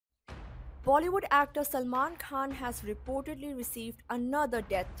Bollywood actor Salman Khan has reportedly received another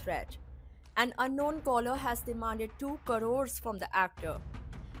death threat. An unknown caller has demanded 2 crores from the actor.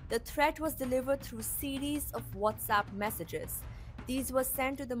 The threat was delivered through series of WhatsApp messages. These were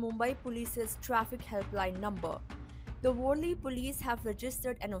sent to the Mumbai Police's traffic helpline number. The Worli police have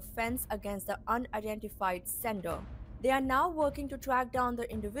registered an offense against the unidentified sender. They are now working to track down the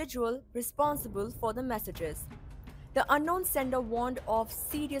individual responsible for the messages. The unknown sender warned of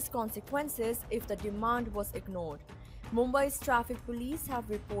serious consequences if the demand was ignored. Mumbai's traffic police have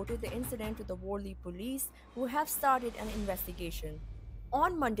reported the incident to the Worli police, who have started an investigation.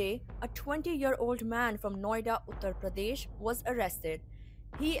 On Monday, a 20-year-old man from Noida, Uttar Pradesh, was arrested.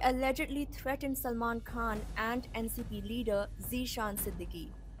 He allegedly threatened Salman Khan and NCP leader Zishan Siddiqui.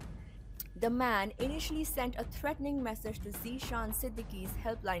 The man initially sent a threatening message to Zishan Siddiqui's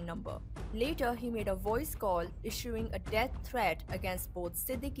helpline number. Later, he made a voice call issuing a death threat against both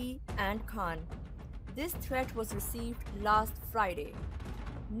Siddiqui and Khan. This threat was received last Friday.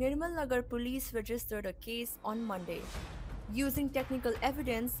 Nirmal Nagar police registered a case on Monday. Using technical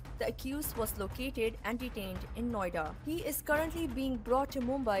evidence, the accused was located and detained in Noida. He is currently being brought to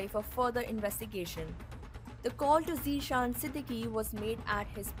Mumbai for further investigation. The call to Zishan Siddiqui was made at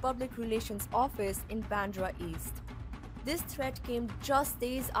his public relations office in Bandra East. This threat came just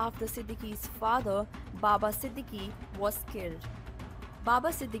days after Siddiqui's father, Baba Siddiqui, was killed. Baba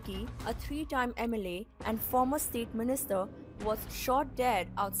Siddiqui, a 3-time MLA and former state minister, was shot dead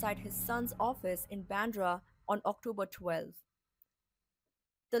outside his son's office in Bandra on October 12.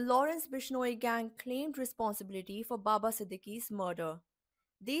 The Lawrence Bishnoi gang claimed responsibility for Baba Siddiqui's murder.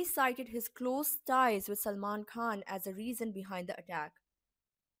 They cited his close ties with Salman Khan as a reason behind the attack.